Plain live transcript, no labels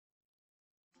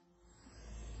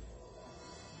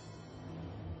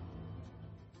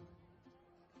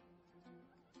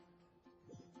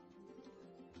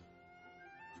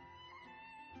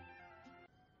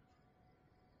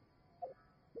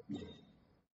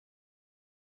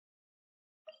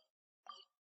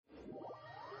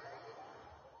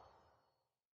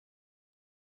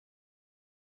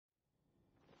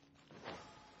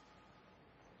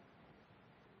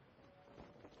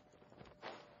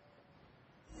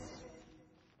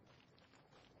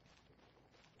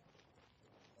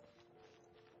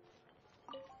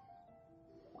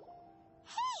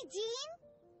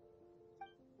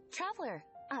Traveler!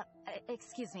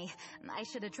 Excuse me. I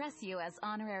should address you as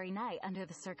Honorary Knight under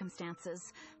the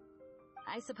circumstances.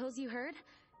 I suppose you heard?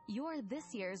 You're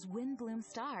this year's Windblum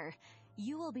Star.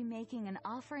 You will be making an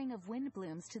offering of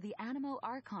Windblooms to the Animo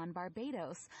Archon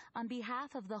Barbados on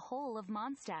behalf of the whole of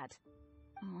Mondstadt.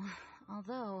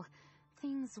 Although,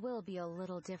 things will be a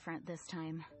little different this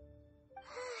time.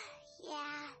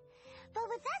 Yeah. But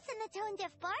with us and the Tone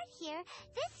Deaf Bard here,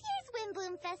 this year's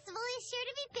Windblum Festival is sure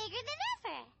to be bigger than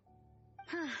ever.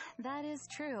 That is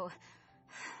true.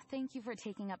 Thank you for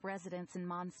taking up residence in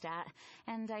Mondstadt,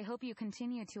 and I hope you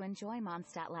continue to enjoy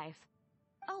Mondstadt life.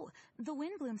 Oh, the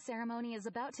Windbloom ceremony is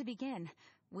about to begin.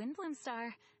 Windbloom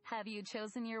Star, have you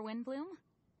chosen your Windbloom?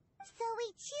 So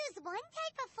we choose one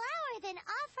type of flower, then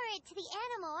offer it to the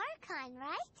Animo Archon,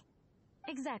 right?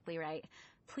 Exactly right.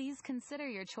 Please consider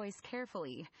your choice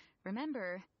carefully.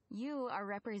 Remember, you are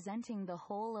representing the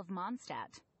whole of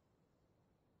Mondstadt.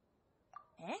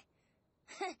 Eh?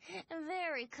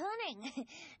 Very cunning.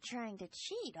 Trying to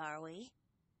cheat, are we?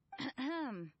 Hey,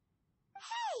 don't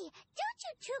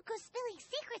you two go spilling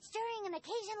secrets during an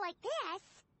occasion like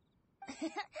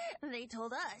this. They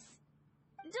told us.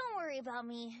 Don't worry about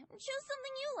me. Choose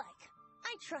something you like.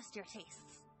 I trust your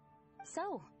tastes.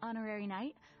 So, Honorary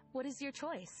Knight, what is your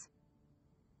choice?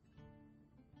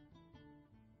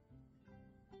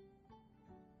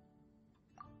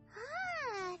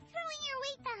 Throwing your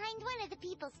weight behind one of the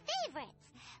people's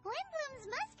favorites. Windblooms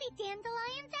must be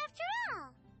dandelions after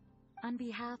all. On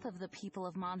behalf of the people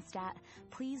of Mondstadt,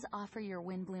 please offer your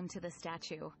Windbloom to the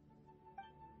statue.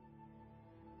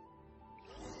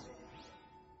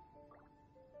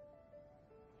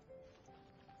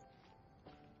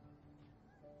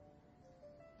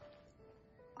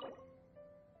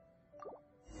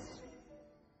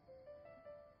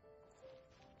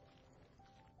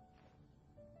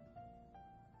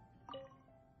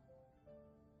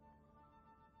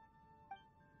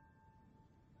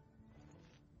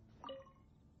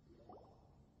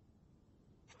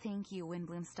 Thank you,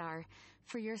 Windbloom Star,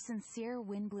 for your sincere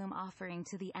Windbloom offering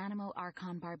to the Animo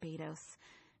Archon Barbados.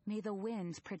 May the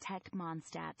wind protect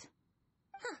Mondstadt.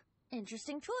 Huh,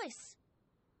 interesting choice.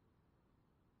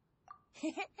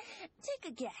 Take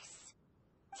a guess.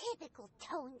 Typical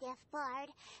Tone Deaf Bard.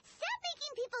 Stop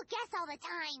making people guess all the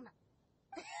time.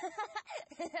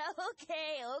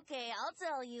 Okay, I'll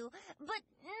tell you. But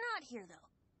not here, though.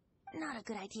 Not a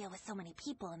good idea with so many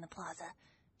people in the plaza.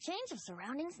 Change of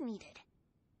surroundings needed.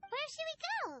 Where should we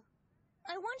go?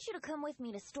 I want you to come with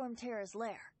me to Storm Terror's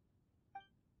lair.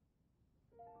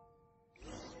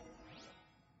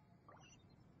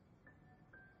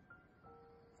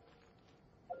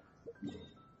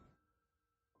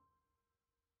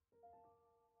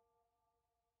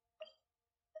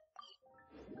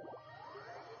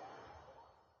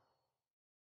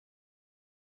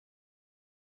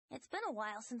 It's been a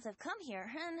while since I've come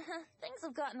here, and things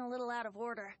have gotten a little out of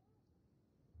order.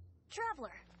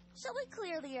 Traveler, shall we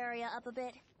clear the area up a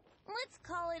bit? Let's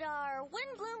call it our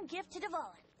Windbloom gift to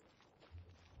Dvalin.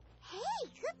 Hey,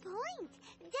 good point.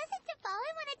 Doesn't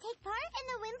Dvalin want to take part in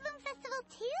the Windbloom Festival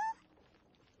too?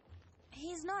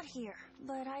 He's not here,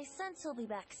 but I sense he'll be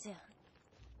back soon.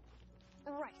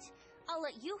 Right. I'll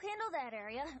let you handle that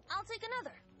area. I'll take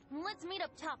another. Let's meet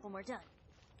up top when we're done.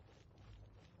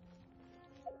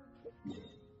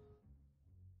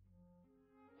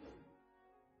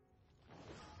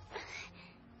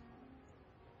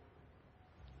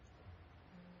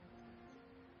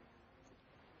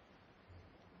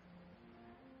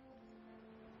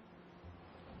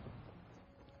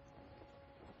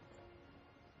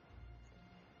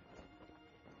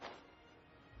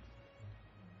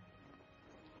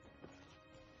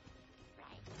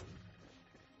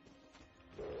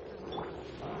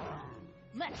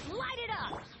 Let's light it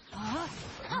up!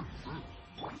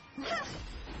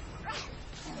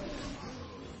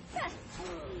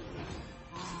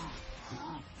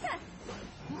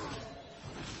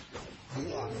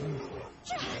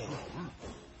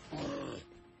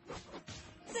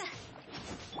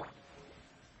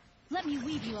 Let me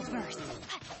weave you a verse.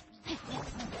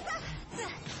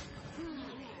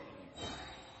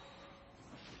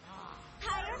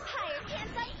 Higher, higher,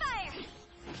 dance like fire!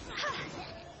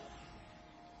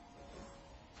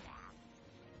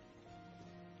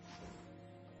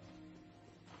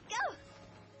 Go!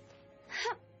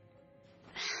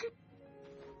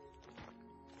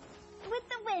 With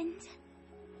the wind.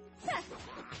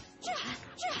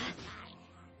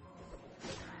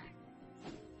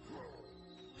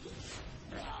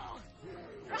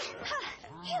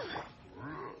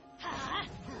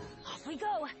 Off we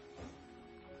go!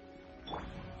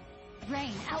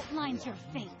 Rain outlines your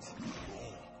fate.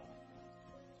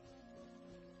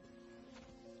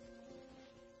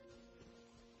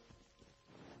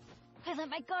 I let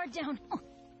my guard down. Oh.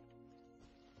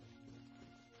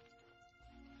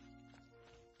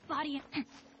 Body...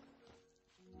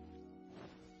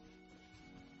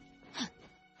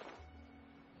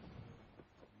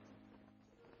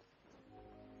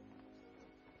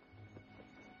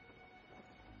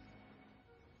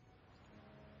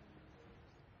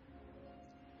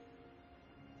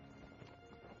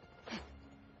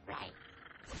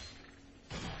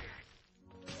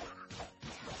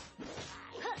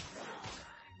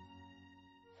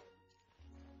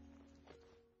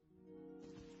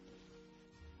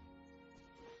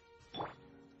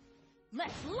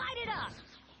 Let's light it up!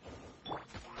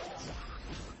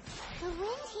 The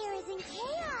wind here is in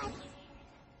chaos.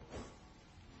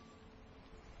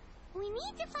 We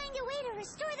need to find a way to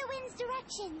restore the wind's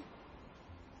direction.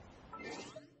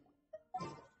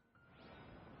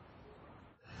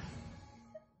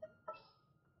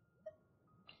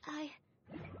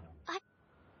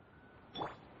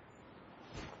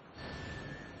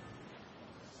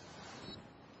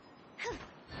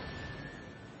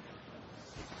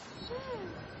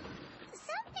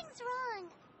 Something's wrong.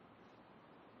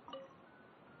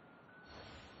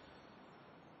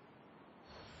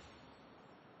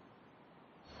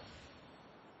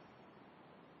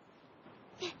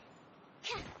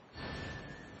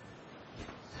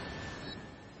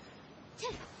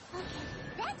 Okay,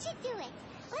 that should do it.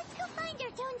 Let's go find our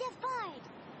tone-deaf bard.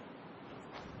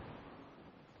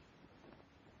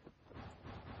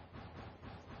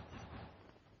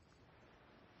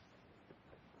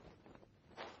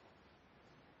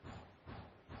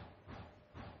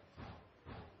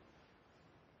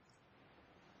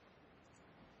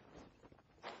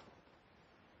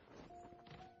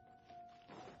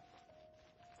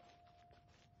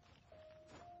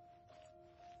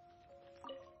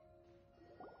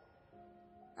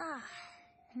 Ah,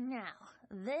 now,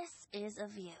 this is a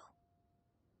view.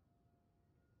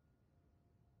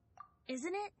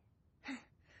 Isn't it?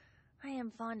 I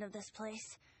am fond of this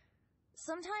place.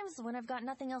 Sometimes when I've got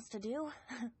nothing else to do,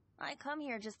 I come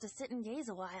here just to sit and gaze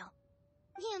a while.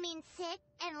 You mean sit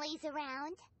and laze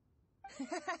around?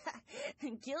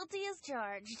 Guilty as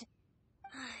charged.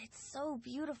 It's so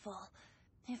beautiful.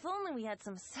 If only we had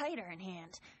some cider in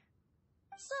hand.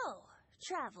 So,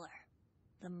 traveler.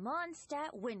 The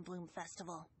Mondstadt Windblum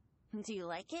Festival. Do you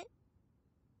like it?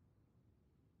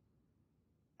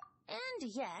 And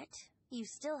yet, you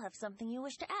still have something you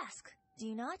wish to ask, do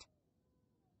you not?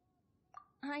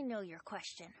 I know your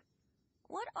question.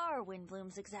 What are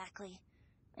Windblooms exactly?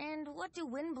 And what do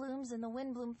Windblooms and the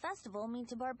Windblum Festival mean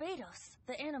to Barbados,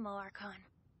 the Animo Archon?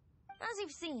 As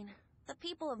you've seen, the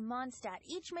people of Mondstadt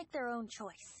each make their own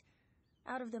choice.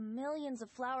 Out of the millions of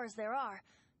flowers there are,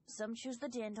 some choose the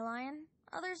dandelion,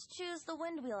 others choose the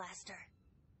windwheel aster.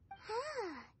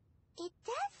 Huh. It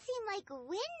does seem like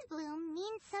Windbloom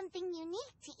means something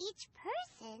unique to each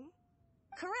person.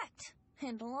 Correct.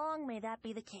 And long may that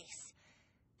be the case.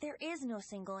 There is no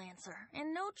single answer,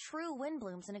 and no true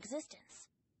Windblooms in existence.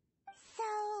 So,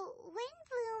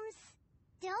 Windblooms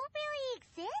don't really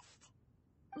exist?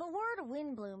 The word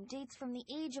Windbloom dates from the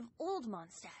age of Old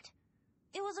Mondstadt.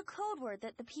 It was a code word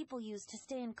that the people used to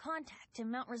stay in contact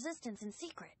and mount resistance in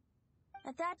secret.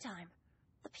 At that time,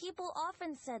 the people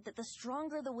often said that the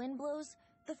stronger the wind blows,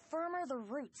 the firmer the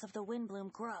roots of the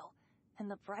Windbloom grow,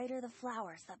 and the brighter the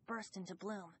flowers that burst into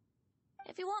bloom.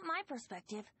 If you want my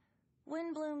perspective,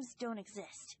 Windblooms don't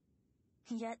exist.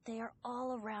 Yet they are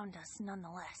all around us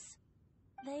nonetheless.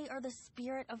 They are the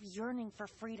spirit of yearning for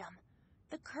freedom,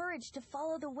 the courage to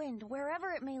follow the wind wherever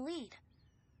it may lead.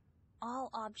 All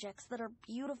objects that are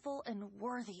beautiful and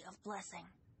worthy of blessing.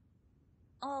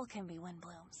 All can be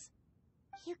Windblooms.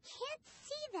 You can't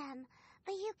see them,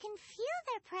 but you can feel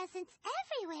their presence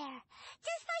everywhere,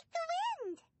 just like the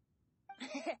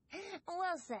wind.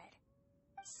 Well said.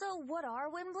 So what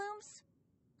are Windblooms?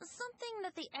 Something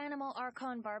that the Animo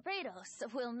Archon Barbados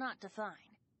will not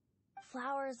define.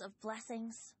 Flowers of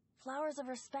blessings, flowers of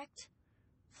respect,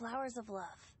 flowers of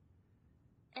love.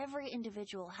 Every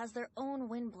individual has their own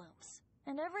Windblooms,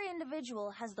 and every individual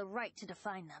has the right to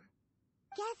define them.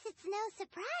 Guess it's no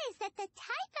surprise that the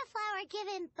type of flower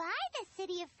given by the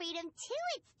City of Freedom to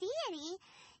its deity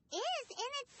is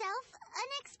in itself an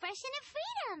expression of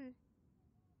freedom.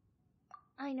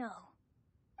 I know.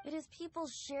 It is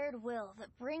people's shared will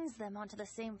that brings them onto the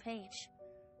same page.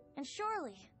 And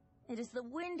surely, it is the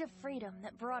wind of freedom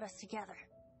that brought us together.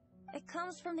 It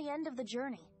comes from the end of the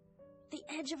journey, the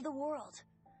edge of the world,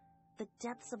 the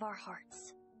depths of our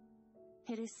hearts.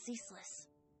 It is ceaseless.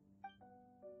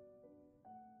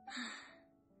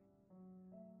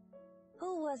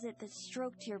 Who was it that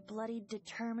stroked your bloody,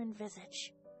 determined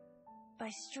visage? by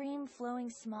stream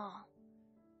flowing small,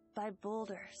 by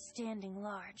boulder standing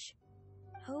large.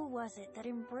 Who was it that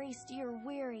embraced your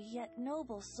weary yet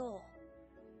noble soul?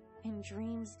 In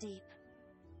dreams deep,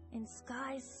 in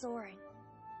skies soaring,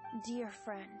 dear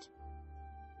friend,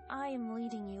 I am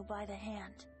leading you by the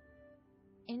hand,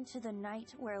 into the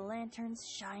night where lanterns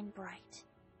shine bright,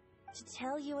 to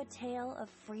tell you a tale of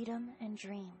freedom and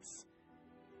dreams,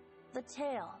 the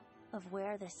tale of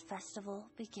where this festival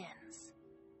begins.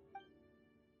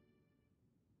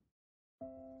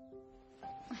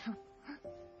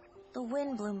 The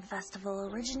Windblum Festival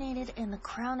originated in the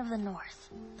Crown of the North,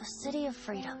 the City of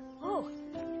Freedom. Oh,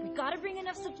 we gotta bring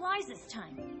enough supplies this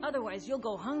time. Otherwise, you'll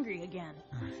go hungry again.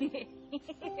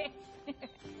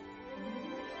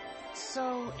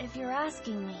 So, if you're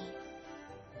asking me...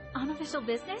 Unofficial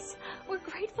business? We're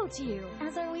grateful to you,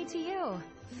 as are we to you.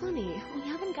 Funny, we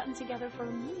haven't gotten together for a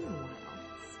little while.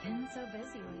 It's been so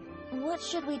busy lately. What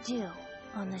should we do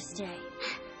on this day?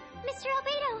 Mr.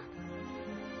 Albedo!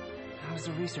 How's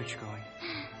the research going?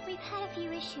 We've had a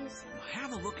few issues.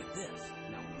 Have a look at this.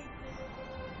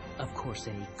 Of course,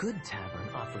 any good tavern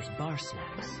offers bar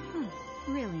snacks.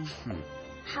 Really?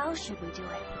 How should we do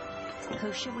it?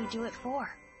 Who should we do it for?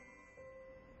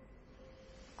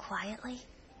 Quietly?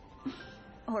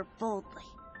 Or boldly?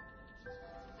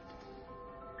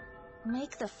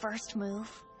 Make the first move,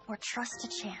 or trust a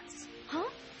chance. Huh?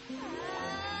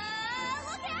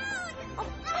 Look out!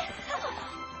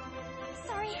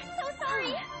 Sorry, so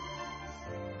sorry!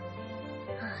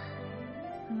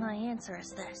 My answer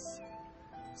is this.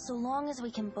 So long as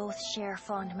we can both share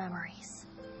fond memories.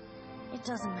 It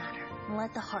doesn't matter.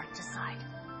 Let the heart decide.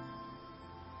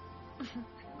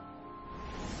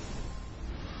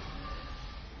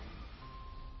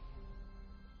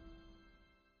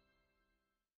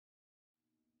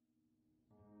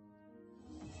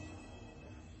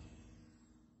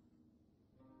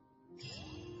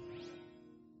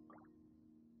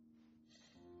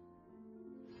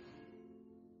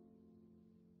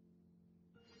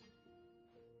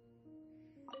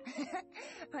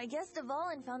 I guess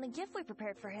Dvalin found the gift we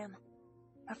prepared for him.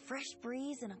 A fresh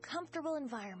breeze and a comfortable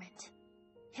environment.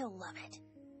 He'll love it.